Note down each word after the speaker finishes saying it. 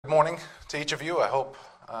morning to each of you. I hope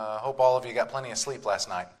all of you got plenty of sleep last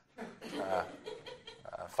night.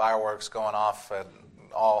 Fireworks going off at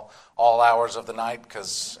all hours of the night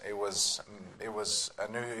because it was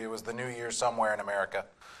the New Year somewhere in America.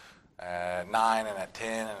 9 and at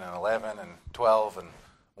 10 and at 11 and 12 and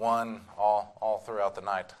 1 all throughout the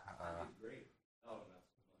night.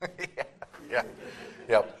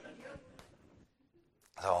 Yep.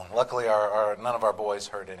 So luckily, none of our boys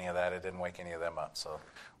heard any of that. It didn't wake any of them up. So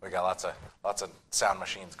we got lots of sound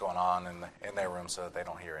machines going on in their room so that they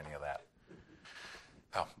don't hear any of that.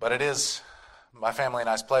 But it is my family and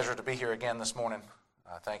I's pleasure to be here again this morning.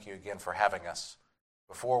 Thank you again for having us.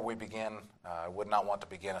 Before we begin, I would not want to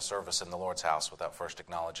begin a service in the Lord's house without first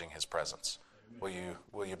acknowledging His presence. Will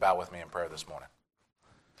you bow with me in prayer this morning?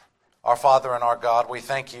 Our Father and our God, we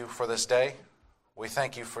thank you for this day. We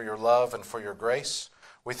thank you for your love and for your grace.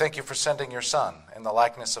 We thank you for sending your Son in the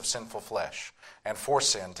likeness of sinful flesh and for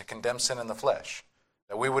sin to condemn sin in the flesh,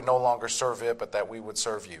 that we would no longer serve it, but that we would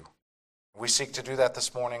serve you. We seek to do that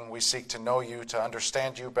this morning. We seek to know you, to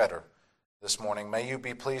understand you better this morning. May you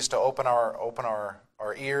be pleased to open our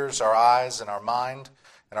ears, our eyes, and our mind,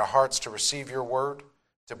 and our hearts to receive your word,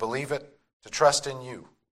 to believe it, to trust in you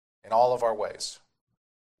in all of our ways.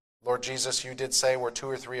 Lord Jesus, you did say where 2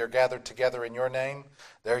 or 3 are gathered together in your name,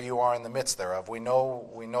 there you are in the midst thereof. We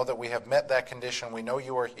know that we have met that condition. We know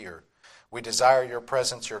you are here. We desire your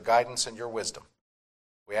presence, your guidance, and your wisdom.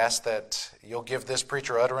 We ask that you'll give this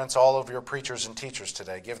preacher utterance, all of your preachers and teachers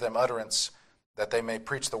today. Give them utterance that they may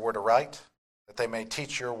preach the word aright, that they may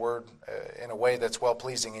teach your word in a way that's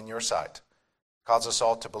well-pleasing in your sight. Cause us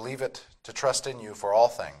all to believe it, to trust in you for all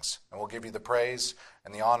things, and we'll give you the praise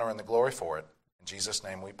and the honor and the glory for it. In Jesus'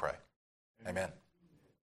 name we pray. Amen.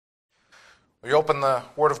 We open the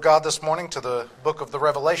Word of God this morning to the book of the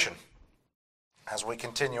Revelation as we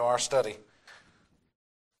continue our study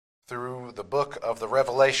through the book of the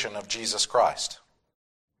Revelation of Jesus Christ.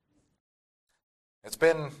 It's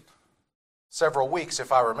been several weeks,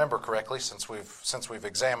 if I remember correctly, since we've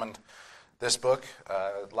examined this book.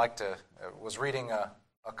 Was reading a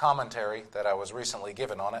commentary that I was recently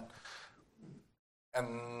given on it.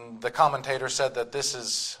 And the commentator said that this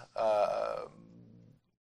is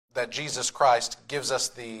that Jesus Christ gives us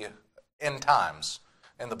the end times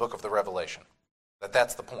in the book of the Revelation.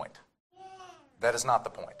 That's the point. That is not the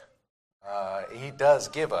point. He does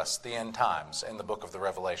give us the end times in the book of the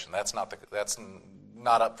Revelation. That's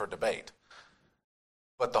not up for debate.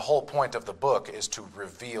 But the whole point of the book is to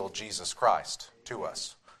reveal Jesus Christ to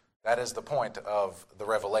us. That is the point of the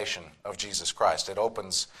revelation of Jesus Christ. It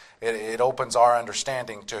opens our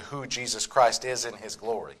understanding to who Jesus Christ is in His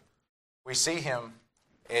glory. We see Him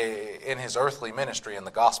in His earthly ministry in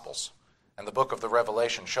the Gospels, and the book of the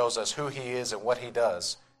Revelation shows us who He is and what He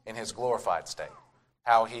does in His glorified state.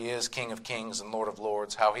 How He is King of kings and Lord of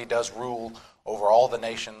lords, how He does rule over all the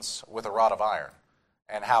nations with a rod of iron,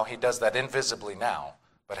 and how He does that invisibly now,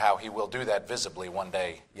 but how He will do that visibly one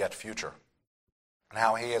day yet future. And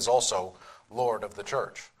how He is also Lord of the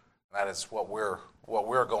church. That is what we're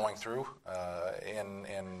going through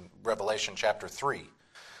in Revelation chapter 3.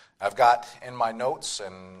 I've got in my notes,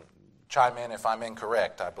 and chime in if I'm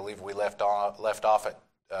incorrect, I believe we left off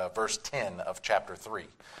at verse 10 of chapter 3,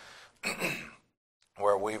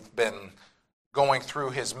 where we've been going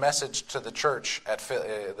through His message to the church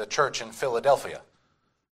the church in Philadelphia.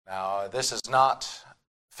 Now, this is not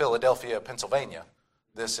Philadelphia, Pennsylvania.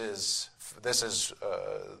 This is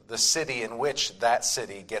the city in which that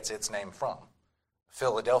city gets its name from.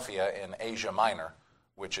 Philadelphia in Asia Minor,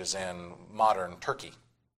 which is in modern Turkey.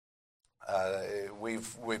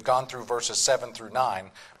 We've gone through verses 7 through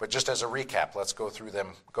 9, but just as a recap, let's go through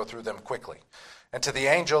them quickly. And to the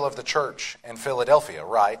angel of the church in Philadelphia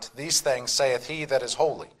write, These things saith he that is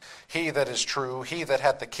holy, he that is true, he that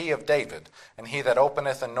hath the key of David, and he that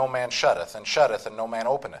openeth and no man shutteth, and shutteth and no man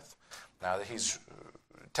openeth. Now he's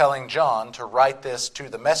telling John to write this to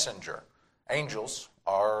the messenger. Angels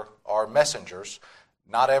are messengers.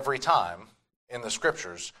 Not every time in the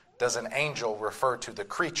Scriptures does an angel refer to the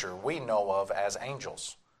creature we know of as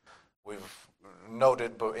angels. We've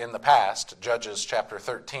noted in the past, Judges chapter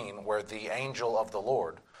 13, where the angel of the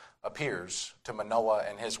Lord appears to Manoah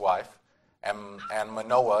and his wife, and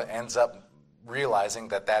Manoah ends up realizing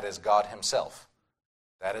that is God Himself.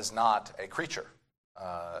 That is not a creature.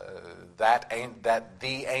 That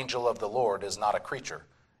the angel of the Lord is not a creature.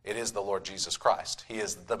 It is the Lord Jesus Christ. He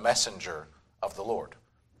is the messenger of the Lord.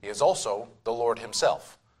 He is also the Lord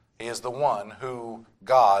Himself. He is the one who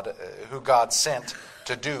God sent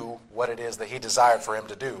to do what it is that He desired for Him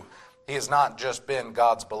to do. He has not just been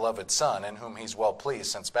God's beloved Son in whom He's well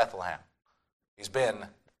pleased since Bethlehem. He's been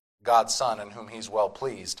God's Son in whom he's well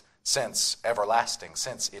pleased since everlasting,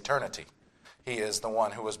 since eternity. He is the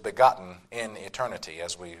one who was begotten in eternity,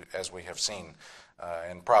 as we have seen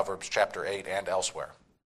in Proverbs chapter 8 and elsewhere.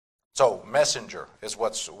 So messenger is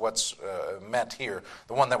what's meant here,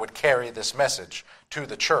 the one that would carry this message to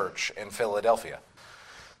the church in Philadelphia.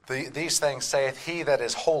 These things saith he that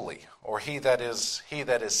is holy, or he that is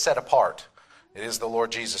set apart. It is the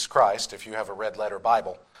Lord Jesus Christ. If you have a red letter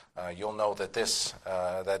Bible, you'll know that this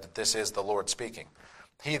is the Lord speaking.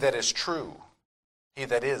 He that is true, he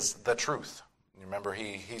that is the truth. Remember,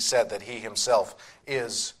 he said that he himself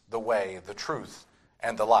is the way, the truth,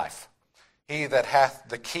 and the life. He that hath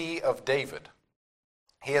the key of David.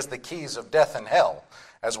 He has the keys of death and hell,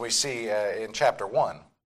 as we see in chapter 1.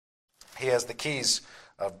 He has the keys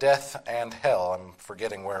of death and hell. I'm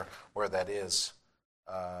forgetting where that is.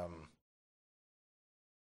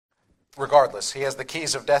 Regardless, he has the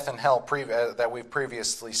keys of death and hell that we've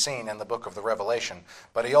previously seen in the book of the Revelation.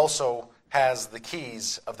 But he also has the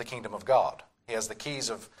keys of the kingdom of God. He has the keys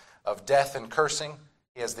of death and cursing.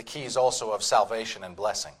 He has the keys also of salvation and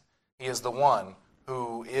blessing. He is the one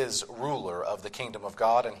who is ruler of the kingdom of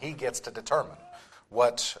God, and he gets to determine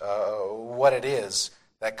what it is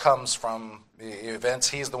that comes from the events.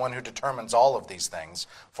 He is the one who determines all of these things,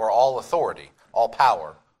 for all authority, all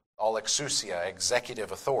power, all exousia,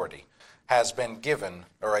 executive authority, has been given,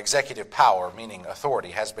 or executive power, meaning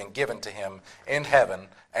authority, has been given to him in heaven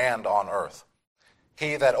and on earth.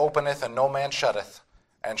 He that openeth and no man shutteth,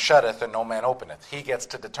 and shutteth and no man openeth. He gets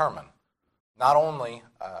to determine not only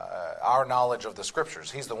our knowledge of the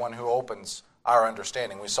Scriptures. He's the one who opens our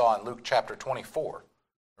understanding. We saw in Luke chapter 24.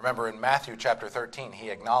 Remember, in Matthew chapter 13, he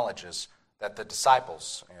acknowledges that the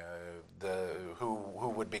disciples,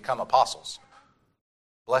 who would become apostles,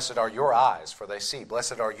 blessed are your eyes, for they see.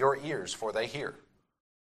 Blessed are your ears, for they hear.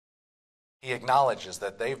 He acknowledges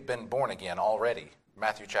that they've been born again already,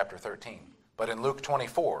 Matthew chapter 13. But in Luke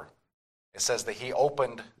 24, it says that he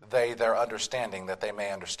opened their understanding that they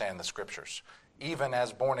may understand the Scriptures. Even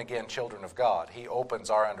as born-again children of God, he opens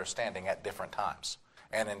our understanding at different times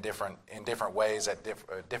and in different ways, at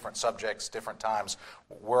different subjects, different times.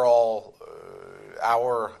 We're all,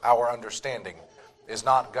 our understanding is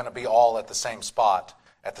not going to be all at the same spot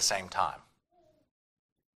at the same time.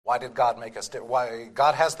 Why did God make us? Why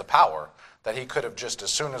God has the power that he could have just, as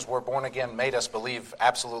soon as we're born again, made us believe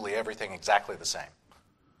absolutely everything exactly the same.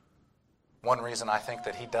 One reason I think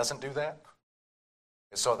that he doesn't do that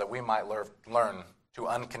is so that we might learn to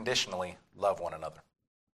unconditionally love one another.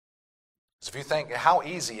 Because if you think, how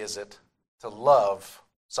easy is it to love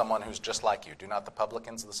someone who's just like you? Do not the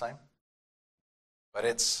publicans the same? But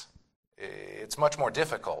it's much more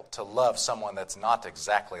difficult to love someone that's not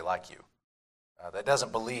exactly like you, that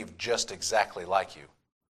doesn't believe just exactly like you.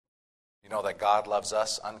 You know that God loves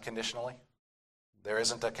us unconditionally? There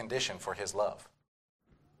isn't a condition for his love.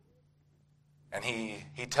 And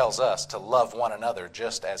he tells us to love one another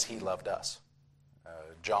just as he loved us.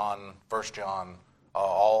 John, 1 John,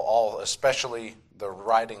 all especially the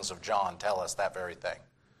writings of John tell us that very thing.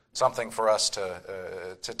 Something for us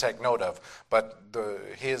to take note of. But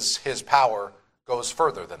his power goes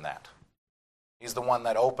further than that. He's the one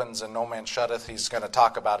that opens and no man shutteth. He's going to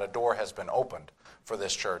talk about a door has been opened for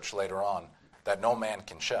this church later on that no man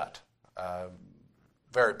can shut.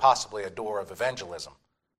 Very possibly a door of evangelism.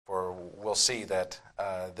 For we'll see that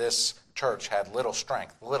this church had little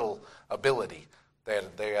strength, little ability.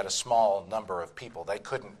 They had a small number of people. They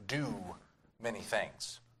couldn't do many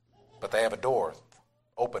things. But they have a door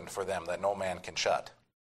opened for them that no man can shut.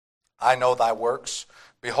 I know thy works.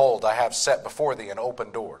 Behold, I have set before thee an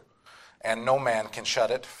open door, and no man can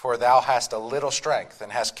shut it. For thou hast a little strength,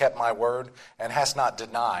 and hast kept my word, and hast not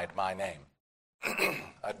denied my name.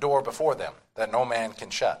 A door before them that no man can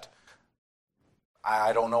shut.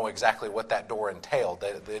 I don't know exactly what that door entailed.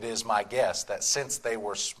 It is my guess that since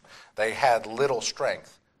they had little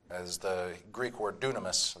strength, as the Greek word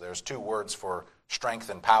dunamis, there's two words for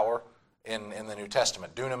strength and power in the New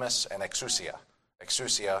Testament, dunamis and exousia.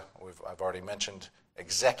 Exousia, I've already mentioned,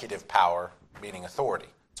 executive power, meaning authority.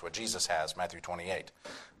 That's what Jesus has, Matthew 28.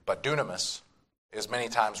 But dunamis is many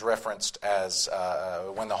times referenced as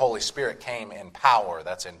when the Holy Spirit came in power.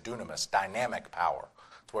 That's in dunamis, dynamic power.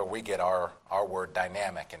 Where we get our word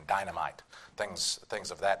dynamic and dynamite, things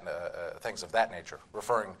of that nature,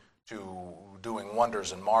 referring to doing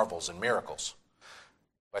wonders and marvels and miracles.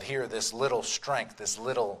 But here, this little strength, this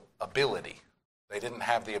little ability, they didn't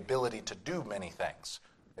have the ability to do many things.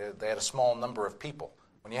 They had a small number of people.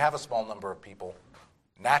 When you have a small number of people,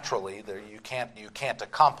 naturally, you can't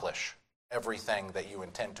accomplish everything that you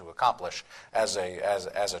intend to accomplish as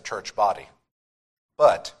a church body.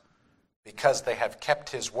 But because they have kept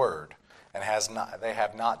his word and they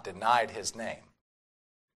have not denied his name,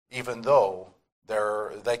 even though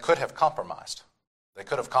they could have compromised. They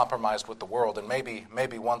could have compromised with the world and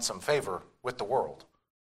maybe won some favor with the world,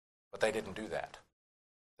 but they didn't do that.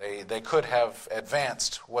 They could have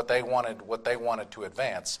advanced what they wanted to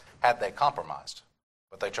advance had they compromised,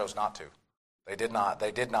 but they chose not to. They did not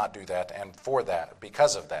do that, and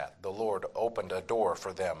because of that, the Lord opened a door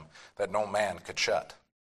for them that no man could shut.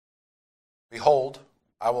 Behold,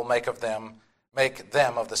 I will make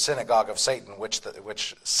them of the synagogue of Satan,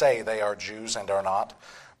 which say they are Jews and are not,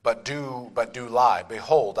 but do lie.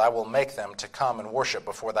 Behold, I will make them to come and worship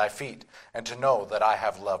before thy feet, and to know that I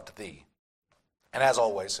have loved thee. And as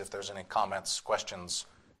always, if there's any comments, questions,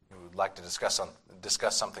 you would like to discuss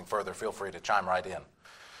something further, feel free to chime right in.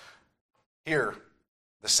 Here,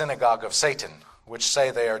 the synagogue of Satan, which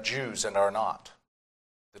say they are Jews and are not.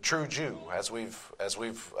 The true Jew, as we've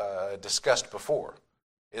discussed before,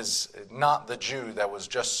 is not the Jew that was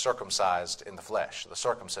just circumcised in the flesh, the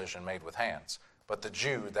circumcision made with hands, but the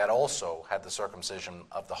Jew that also had the circumcision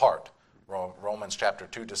of the heart. Romans chapter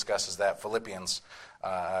 2 discusses that. Philippians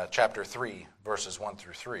chapter 3, verses 1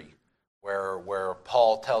 through 3, where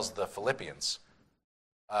Paul tells the Philippians,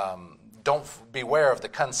 don't beware of the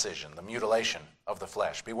concision, the mutilation of the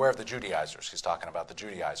flesh. Beware of the Judaizers. He's talking about the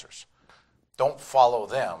Judaizers. Don't follow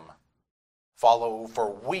them. Follow,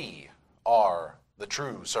 for we are the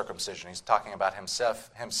true circumcision. He's talking about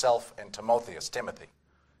himself and Timothy.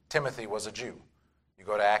 Timothy was a Jew. You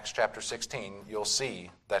go to Acts chapter 16, you'll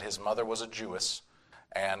see that his mother was a Jewess,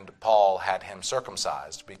 and Paul had him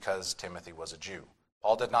circumcised because Timothy was a Jew.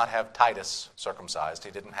 Paul did not have Titus circumcised. He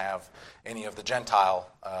didn't have any of the Gentiles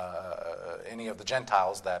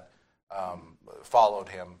that followed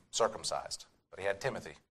him circumcised. But he had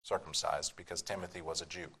Timothy circumcised because Timothy was a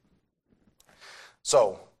Jew.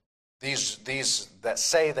 So these that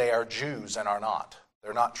say they are Jews and are not,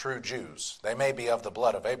 they're not true Jews. They may be of the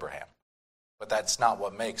blood of Abraham, but that's not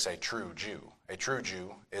what makes a true Jew. A true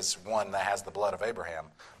Jew is one that has the blood of Abraham,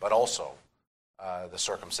 but also the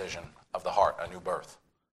circumcision of the heart, a new birth.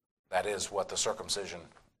 That is what the circumcision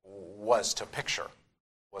was to picture,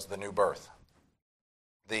 was the new birth.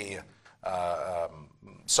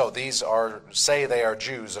 So these say they are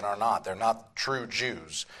Jews and are not. They're not true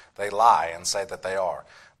Jews. They lie and say that they are.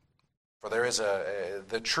 For there is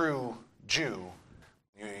the true Jew.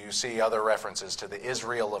 You see other references to the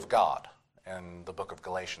Israel of God in the book of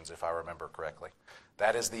Galatians, if I remember correctly.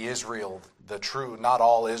 That is the Israel, the true. Not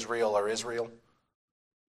all Israel are Israel.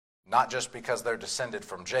 Not just because they're descended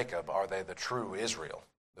from Jacob are they the true Israel.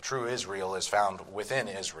 The true Israel is found within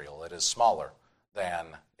Israel. It is smaller than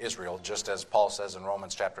Israel, just as Paul says in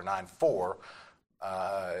Romans chapter 9, for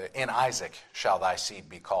in Isaac shall thy seed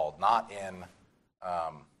be called, not in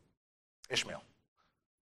Ishmael.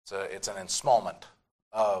 It's an ensmallment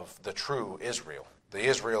of the true Israel. The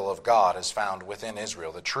Israel of God is found within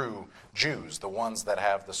Israel, the true Jews, the ones that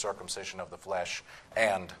have the circumcision of the flesh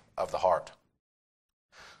and of the heart.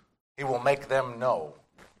 He will make them know.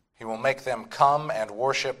 He will make them come and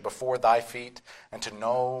worship before thy feet, and to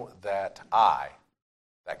know that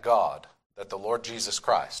God, that the Lord Jesus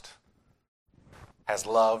Christ has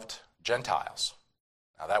loved Gentiles.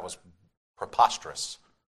 Now that was preposterous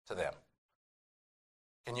to them.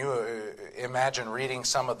 Can you imagine reading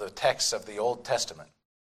some of the texts of the Old Testament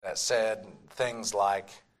that said things like,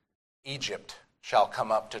 Egypt shall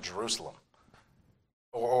come up to Jerusalem?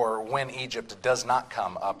 Or when Egypt does not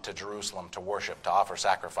come up to Jerusalem to worship, to offer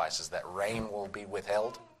sacrifices, that rain will be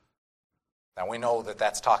withheld? Now we know that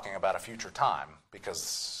that's talking about a future time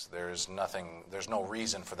because there's no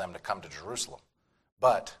reason for them to come to Jerusalem.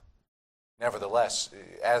 But nevertheless,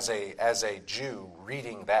 as a Jew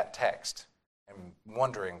reading that text and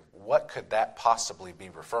wondering what could that possibly be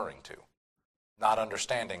referring to, not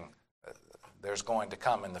understanding there's going to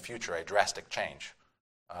come in the future a drastic change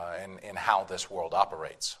in how this world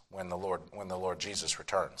operates when the Lord Jesus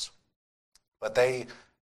returns. But they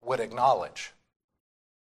would acknowledge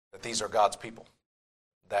that these are God's people,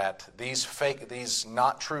 that these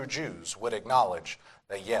not true Jews would acknowledge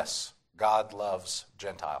that yes, God loves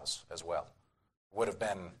Gentiles as well. Would have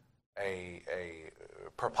been a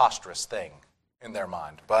preposterous thing in their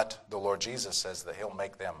mind, but the Lord Jesus says that he'll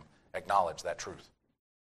make them acknowledge that truth.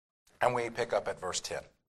 And we pick up at verse 10.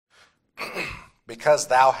 Because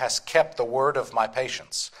thou hast kept the word of my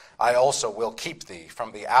patience, I also will keep thee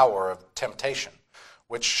from the hour of temptation,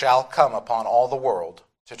 which shall come upon all the world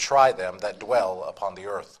to try them that dwell upon the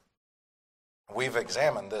earth. We've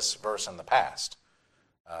examined this verse in the past.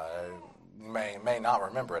 You may not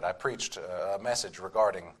remember it. I preached a message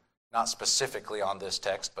regarding not specifically on this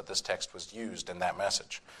text, but this text was used in that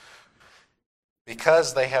message.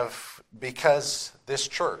 Because this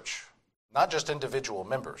church, not just individual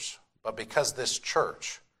members, but because this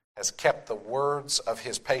church has kept the words of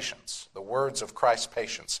his patience, the words of Christ's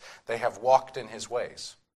patience, they have walked in his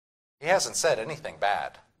ways. He hasn't said anything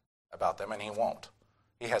bad about them, and he won't.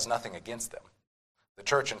 He has nothing against them. The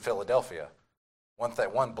church in Philadelphia,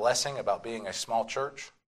 one blessing about being a small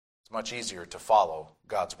church, it's much easier to follow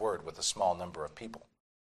God's word with a small number of people.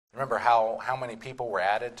 Remember how many people were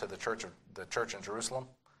added to the church in Jerusalem?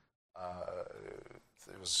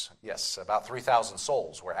 It was, yes, about 3,000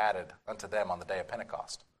 souls were added unto them on the day of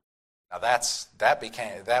Pentecost. Now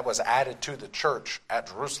that was added to the church at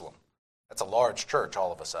Jerusalem. That's a large church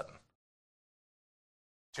all of a sudden.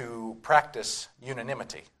 To practice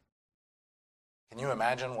unanimity. Can you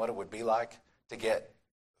imagine what it would be like to get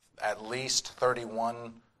at least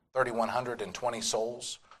 3,120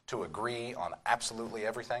 souls to agree on absolutely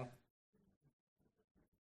everything?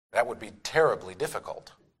 That would be terribly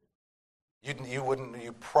difficult.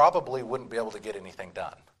 You probably wouldn't be able to get anything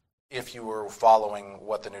done if you were following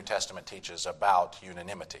what the New Testament teaches about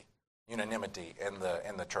unanimity in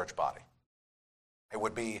the church body. It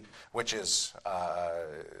would be, which is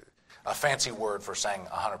a fancy word for saying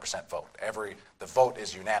 100% vote. The vote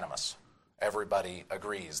is unanimous. Everybody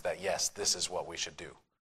agrees that yes, this is what we should do.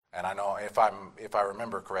 And I know if I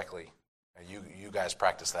remember correctly, you guys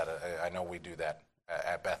practice that. I know we do that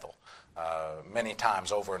at Bethel many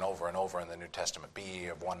times over and over and over in the New Testament. Be ye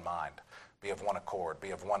of one mind, be of one accord,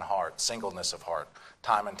 be of one heart, singleness of heart.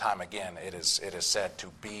 Time and time again, it is said to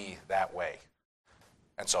be that way.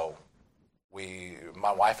 And so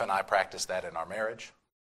my wife and I practice that in our marriage.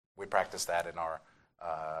 We practice that in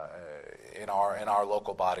our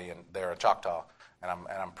local body and there in Choctaw, and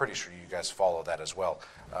I'm pretty sure you guys follow that as well.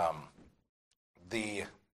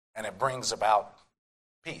 And it brings about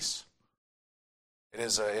peace. It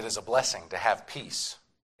is a blessing to have peace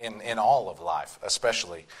in all of life,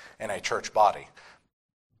 especially in a church body.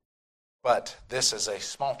 But this is a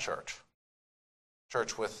small church.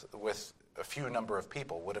 Church with a few number of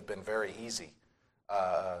people would have been very easy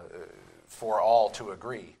for all to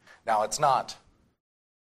agree. Now, it's not,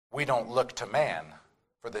 we don't look to man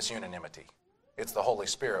for this unanimity. It's the Holy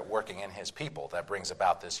Spirit working in his people that brings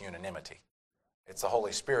about this unanimity. It's the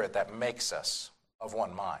Holy Spirit that makes us of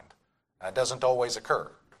one mind. It doesn't always occur.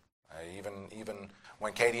 Even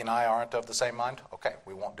when Katie and I aren't of the same mind, okay,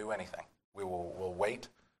 we won't do anything. We'll wait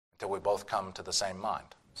until we both come to the same mind.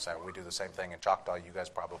 So we do the same thing in Choctaw. You guys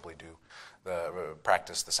probably do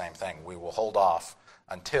practice the same thing. We will hold off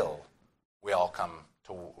until we all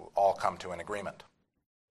come to an agreement.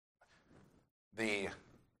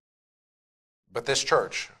 But this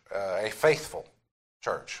church, a faithful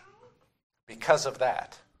church, because of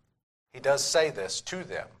that, he does say this to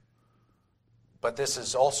them. But this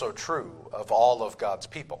is also true of all of God's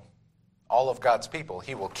people. All of God's people,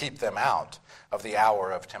 he will keep them out of the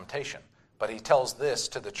hour of temptation. But he tells this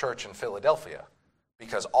to the church in Philadelphia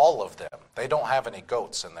because all of them, they don't have any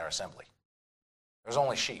goats in their assembly. There's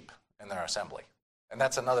only sheep in their assembly. And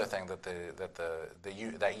that's another thing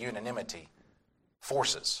that unanimity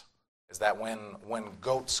forces, is that when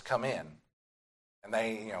goats come in, and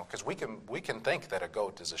they, because we can think that a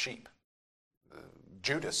goat is a sheep.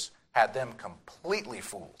 Judas had them completely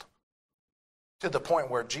fooled to the point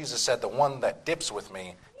where Jesus said, the one that dips with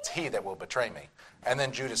me, it's he that will betray me. And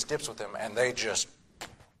then Judas dips with him, and they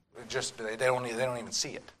they don't even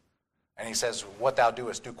see it. And he says, what thou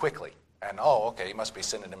doest, do quickly. And, okay, he must be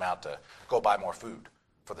sending him out to go buy more food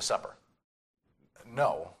for the supper.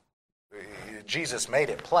 No, Jesus made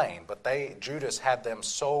it plain, but Judas had them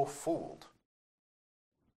so fooled.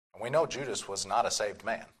 And we know Judas was not a saved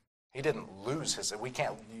man. He didn't lose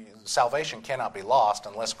salvation cannot be lost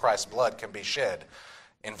unless Christ's blood can be shed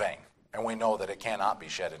in vain. And we know that it cannot be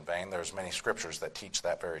shed in vain. There's many scriptures that teach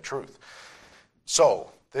that very truth.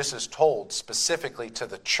 So, this is told specifically to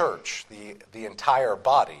the church, the entire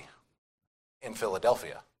body in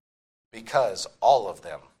Philadelphia, because all of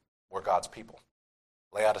them were God's people.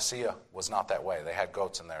 Laodicea was not that way. They had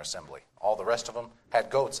goats in their assembly. All the rest of them had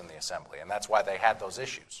goats in the assembly, and that's why they had those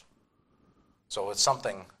issues. So it's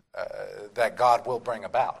something that God will bring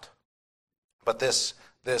about. But this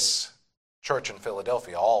church in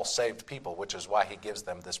Philadelphia, all saved people, which is why he gives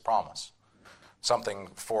them this promise.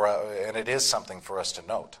 And it is something for us to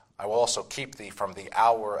note. I will also keep thee from the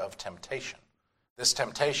hour of temptation. This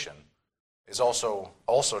temptation is also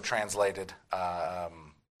translated,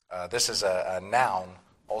 this is a noun,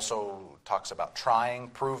 also talks about trying,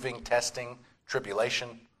 proving, testing,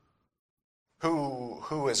 tribulation.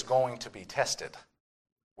 Who is going to be tested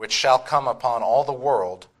which shall come upon all the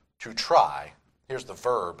world to try. Here's the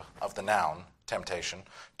verb of the noun, temptation.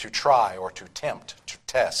 To try or to tempt, to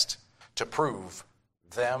test, to prove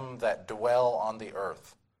them that dwell on the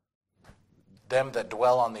earth. Them that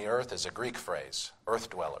dwell on the earth is a Greek phrase, earth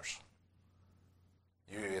dwellers.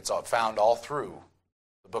 It's found all through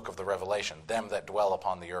the book of the Revelation, them that dwell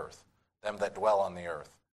upon the earth, them that dwell on the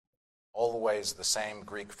earth. Always the same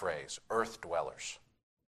Greek phrase, earth dwellers.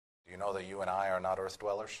 Do you know that you and I are not earth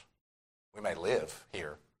dwellers? We may live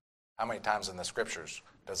here. How many times in the scriptures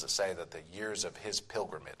does it say that the years of his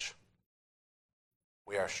pilgrimage?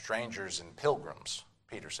 We are strangers and pilgrims,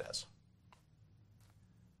 Peter says.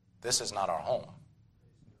 This is not our home.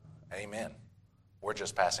 Amen. We're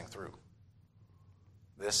just passing through.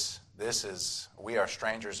 We are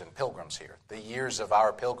strangers and pilgrims here. The years of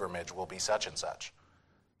our pilgrimage will be such and such.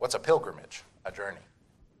 What's a pilgrimage? A journey.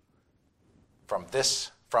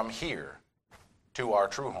 From here to our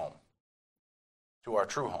true home. To our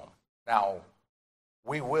true home. Now,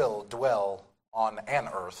 we will dwell on an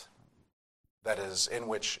earth that is in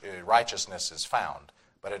which righteousness is found,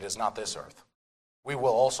 but it is not this earth. We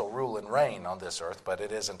will also rule and reign on this earth, but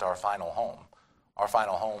it isn't our final home. Our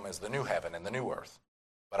final home is the new heaven and the new earth.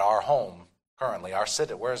 But our home, currently,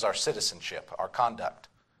 where is our citizenship, our conduct,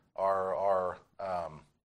 our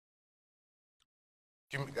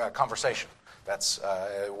conversation? That's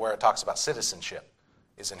where it talks about citizenship,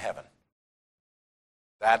 is in heaven.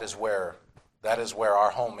 That is where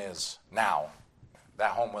our home is now.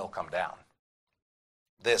 That home will come down.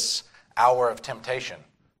 This hour of temptation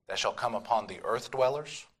that shall come upon the earth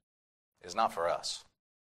dwellers is not for us.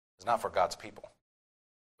 It's not for God's people.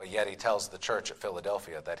 But yet he tells the church at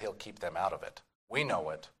Philadelphia that he'll keep them out of it. We know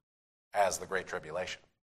it as the Great Tribulation.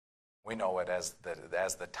 We know it as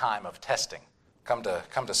the time of testing. Come to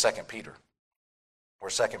 2 Peter,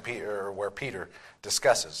 where Peter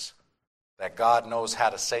discusses that God knows how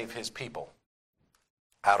to save his people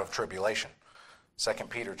out of tribulation. 2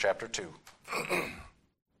 Peter chapter 2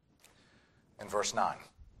 in verse 9.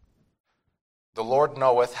 The Lord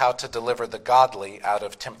knoweth how to deliver the godly out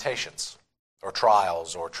of temptations, or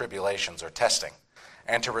trials, or tribulations, or testing,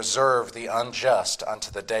 and to reserve the unjust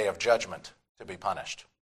unto the day of judgment to be punished.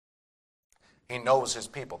 He knows his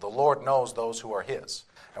people. The Lord knows those who are his.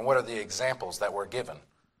 And what are the examples that were given?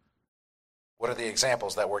 What are the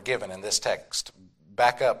examples that were given in this text?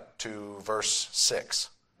 Back up to verse 6.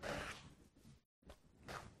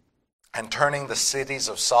 And turning the cities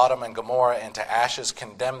of Sodom and Gomorrah into ashes,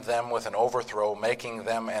 condemned them with an overthrow, making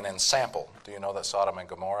them an ensample. Do you know that Sodom and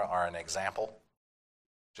Gomorrah are an example?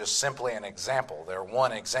 Just simply an example. They're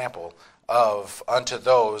one example of unto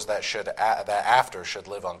those that after should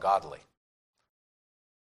live ungodly.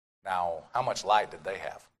 Now, how much light did they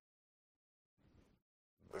have?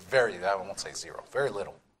 I won't say zero. Very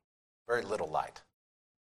little. Very little light.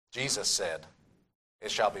 Jesus said,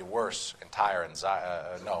 it shall be worse in Tyre and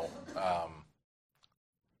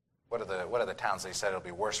what are the towns they said it'll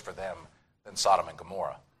be worse for them than Sodom and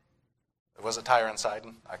Gomorrah? Was it Tyre and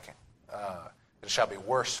Sidon? It shall be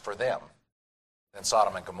worse for them than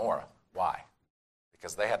Sodom and Gomorrah. Why?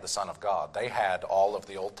 Because they had the Son of God. They had all of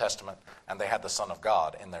the Old Testament, and they had the Son of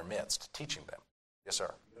God in their midst, teaching them. Yes,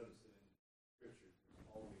 sir.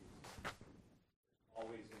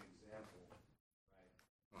 Always an example, right?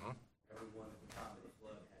 Mm-hmm. Everyone at the time of the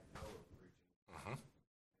flood had Noah preaching. Mm-hmm.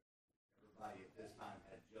 Everybody at this time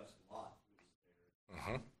had just Lot who was there.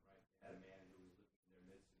 Mm-hmm. Right? They had a man who was living in their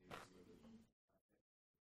midst and he was living.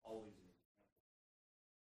 Always an example.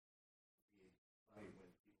 It's funny when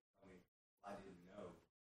people tell me, I didn't know.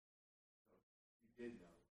 So you did know.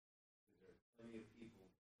 Because there are plenty of people in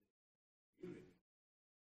the community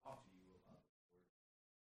talk to you about the Lord,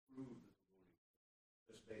 prove the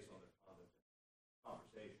just based on their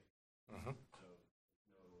conversation. Mm-hmm. So,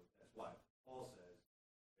 that's why Paul says,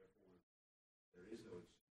 therefore, there is no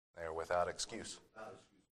excuse. They are without excuse. Without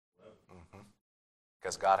excuse whatsoever. Mm-hmm.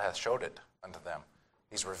 Because God hath showed it unto them.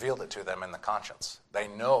 He's revealed it to them in the conscience. They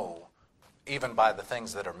know, even by the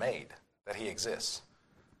things that are made, that he exists.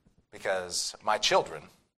 Because my children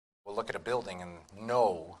will look at a building and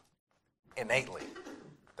know innately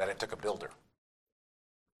that it took a builder.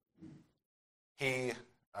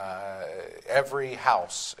 Every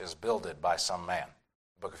house is builded by some man,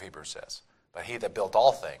 the book of Hebrews says. But he that built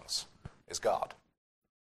all things is God.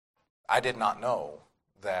 I did not know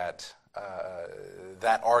that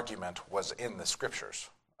that argument was in the scriptures.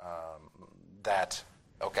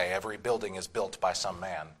 Every building is built by some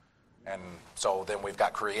man. And so then we've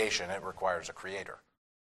got creation, it requires a creator.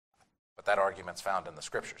 But that argument's found in the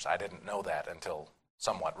scriptures. I didn't know that until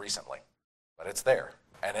somewhat recently. But it's there.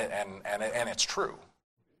 And it's true.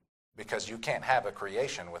 because you can't have a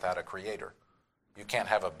creation without a creator. You can't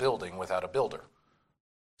have a building without a builder.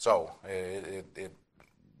 So it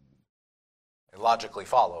logically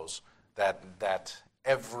follows that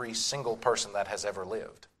every single person that has ever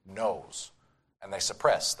lived knows, and they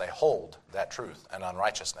suppress, they hold that truth and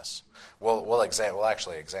unrighteousness. We'll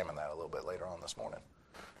actually examine that a little bit later on this morning.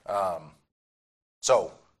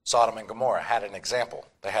 So Sodom and Gomorrah had an example.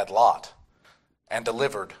 They had Lot, and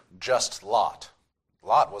delivered just Lot.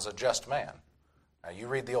 Lot was a just man. Now you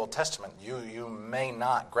read the Old Testament, you may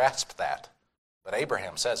not grasp that, but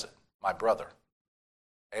Abraham says it, my brother.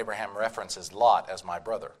 Abraham references Lot as my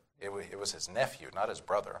brother. It was his nephew, not his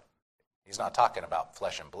brother. He's not talking about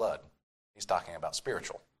flesh and blood. He's talking about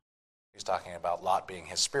spiritual. He's talking about Lot being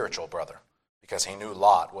his spiritual brother, because he knew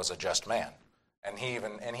Lot was a just man. And he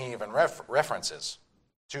even references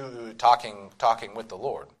to talking with the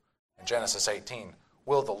Lord. In Genesis 18,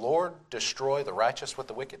 will the Lord destroy the righteous with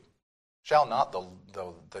the wicked? Shall not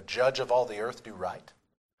the judge of all the earth do right?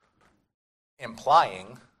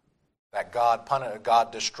 Implying that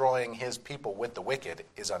God destroying his people with the wicked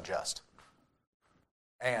is unjust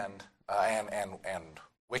and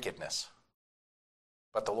wickedness.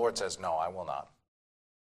 But the Lord says, no, I will not.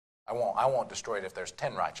 I won't destroy it if there's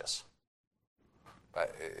 10 righteous.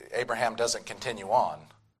 But Abraham doesn't continue on,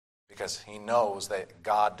 because he knows that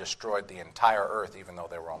God destroyed the entire earth even though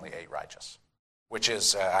there were only 8 righteous. Which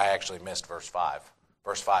is, I actually missed verse 5.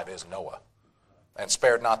 Verse 5 is Noah. And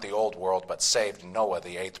spared not the old world, but saved Noah,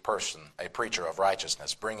 the 8th person, a preacher of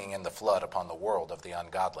righteousness, bringing in the flood upon the world of the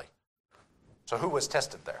ungodly. So who was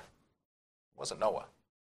tested there? It wasn't Noah.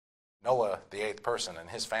 Noah, the 8th person, and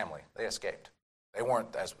his family, they escaped. They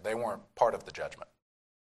weren't part of the judgment.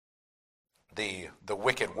 The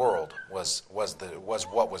wicked world was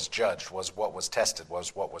what was judged, was what was tested,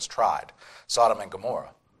 was what was tried. Sodom and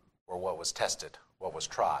Gomorrah were what was tested, what was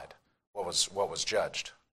tried, what was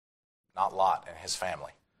judged. Not Lot and his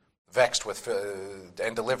family. Vexed with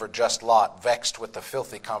and delivered just Lot, vexed with the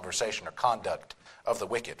filthy conversation or conduct of the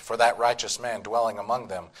wicked. For that righteous man dwelling among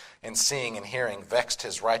them, in seeing and hearing, vexed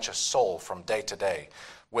his righteous soul from day to day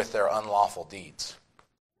with their unlawful deeds.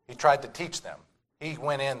 He tried to teach them. He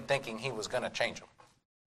went in thinking he was going to change them.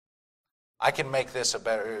 I can make this a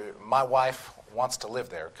better... My wife wants to live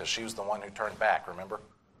there because she was the one who turned back, remember?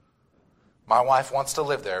 My wife wants to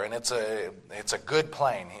live there, and it's a good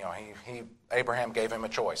plain. You know, Abraham gave him a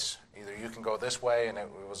choice. Either you can go this way, and it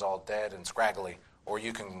was all dead and scraggly, or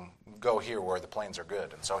you can go here where the plains are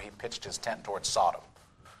good. And so he pitched his tent towards Sodom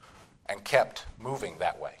and kept moving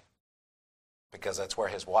that way because that's where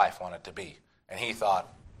his wife wanted to be. And he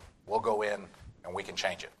thought, we'll go in and we can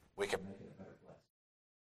change it. We can make it a better place.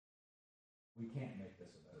 We can't make this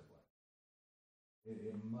a better place.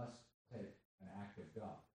 It must take an act of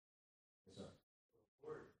God. Yes, sir.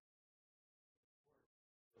 Word.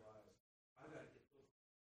 I got to get those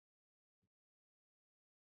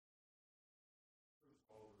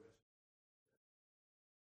all the rest.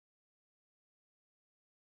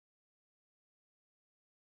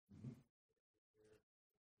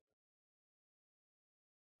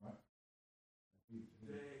 Right.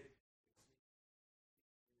 Today,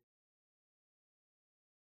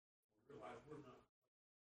 realize we're not.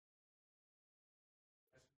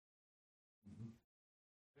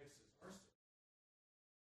 Faces our sin.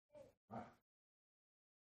 Right.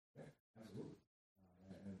 Yeah, absolutely.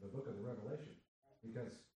 And the book of the Revelation,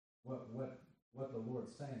 because what the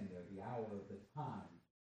Lord's saying there, the hour, the time,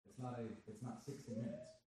 it's not 60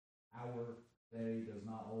 minutes. Hour, day does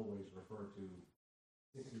not always refer to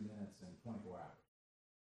 60 minutes and 24 hours.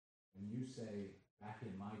 When you say back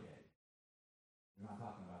in my day, you're not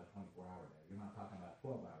talking about a 24-hour day. You're not talking about a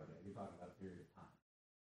 12-hour day. You're talking about a period of time.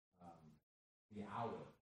 The hour,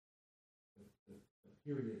 the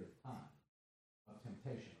period of time of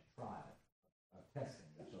temptation, of trial, of testing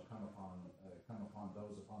that shall come upon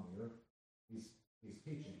those upon the earth. He's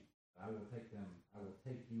teaching that I will take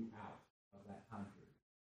you out of that time period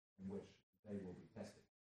in which they will be tested.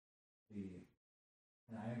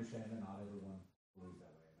 And I understand that not everyone believes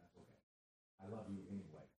that way, and that's okay. I love you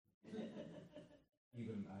anyway.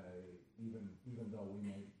 even though we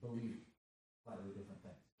may believe slightly different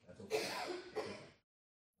things, that's okay. That's okay.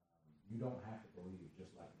 You don't have to believe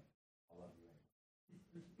just like me. I love you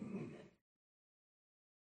anyway.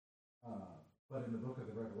 But in the book of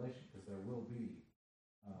the Revelation, because there will be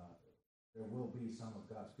some of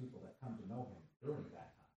God's people that come to know Him during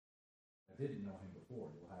that time that didn't know Him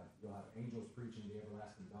before. You'll have angels preaching the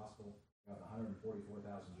everlasting gospel. You have 144,000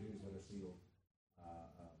 Jews that are sealed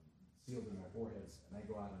in their foreheads, and they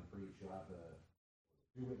go out and preach. You'll have the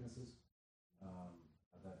 2 witnesses that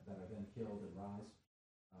are then killed and rise.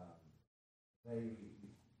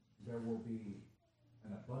 there will be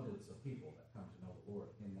an abundance of people that come to know the Lord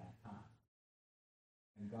in that time.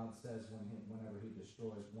 And God says whenever he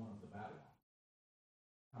destroys one of the Babylon,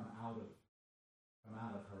 come out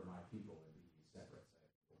of her, my people, and be ye separate,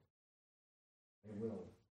 saith the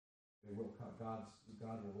Lord. They will come.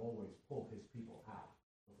 God will always pull his people out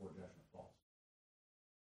before judgment falls.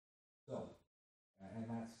 So, and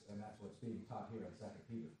that's what's being taught here in 2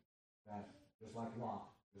 Peter. That just like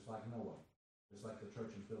Lot, just like Noah, just like the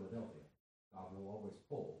church in Philadelphia, God will always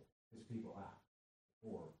pull his people out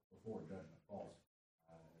before judgment falls.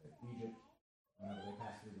 Egypt, whenever they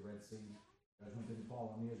passed through the Red Sea, judgment didn't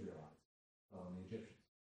fall on the Israelites, it fell on the Egyptians.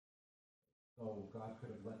 So God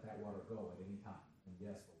could have let that water go at any time. And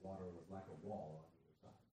yes, the water was like a wall on either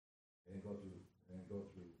side. They didn't go through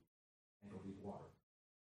ankle-deep water.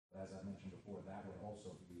 But as I mentioned before, that would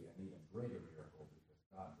also be an even greater miracle because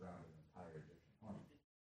God drowned an entire Egyptian army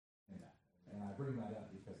in that. And I bring that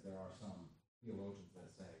up because there are some theologians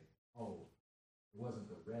that say, oh, it wasn't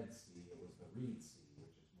the Red Sea, it was the Reed Sea,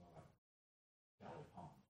 which is more like a shallow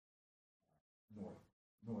pond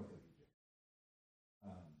north of Egypt.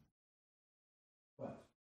 But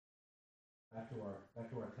back to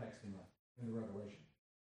our text in the Revelation.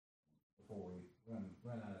 Before we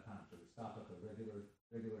run out of time, should we stop at the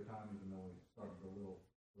regular time, even though we started a little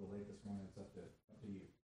late this morning? It's up to you.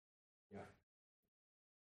 Yeah.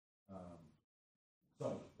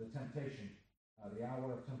 So the temptation, the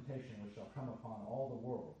hour of temptation, which shall come upon all the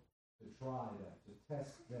world to try them, to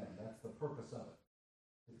test them. That's the purpose of it.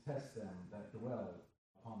 To test them that dwell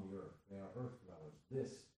upon the earth. They are earth dwellers.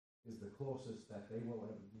 This is the closest that they will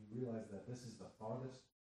ever. You realize that this is the farthest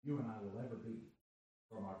you and I will ever be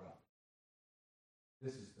from our God.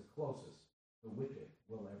 This is the closest the wicked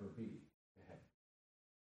will ever be to heaven.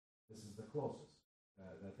 This is the closest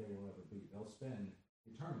that they will ever be. They'll spend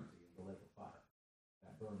eternity in the lake of fire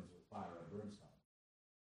that burns with fire and brimstone,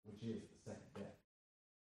 which is the second death.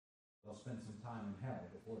 They'll spend some time in hell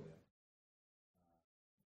before them.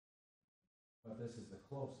 But this is the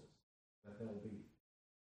closest that they'll be.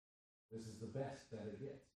 This is the best that it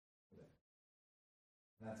gets for them.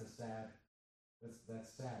 And that's sad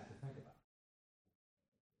to think about.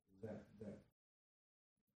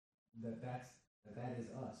 That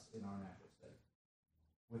is us in our natural state.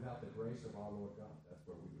 Without the grace of our Lord God, that's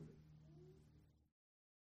where we would be.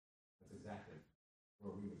 That's exactly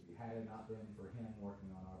where we would be. Had it not been for him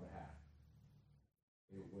working on our behalf,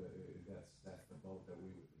 that's the boat that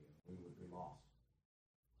we would be in. We would be lost.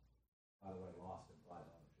 By the way, lost implies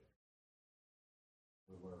ownership.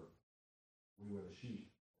 We were the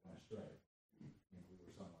sheep that went astray, and we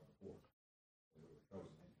were somewhere before. We were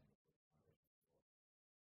chosen in him before the foundation of the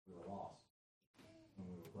world. We were lost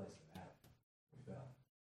when we were placed in Adam. We fell.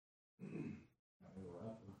 And we were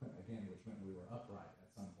up again, which meant we were upright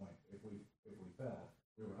at some point. If we fell,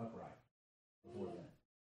 we were upright before then.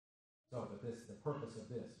 So, but the purpose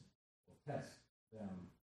of this will test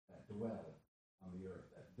them that dwell on the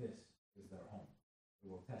earth, that this is their home.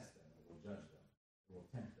 It will test them. It will judge them. It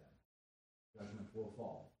will tempt them. Judgment will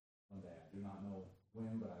fall one day. I do not know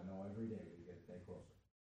when, but I know every day we get a day closer.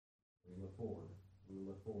 We look forward. We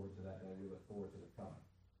look forward to that day. We look forward to the coming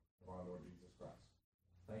of our Lord Jesus Christ.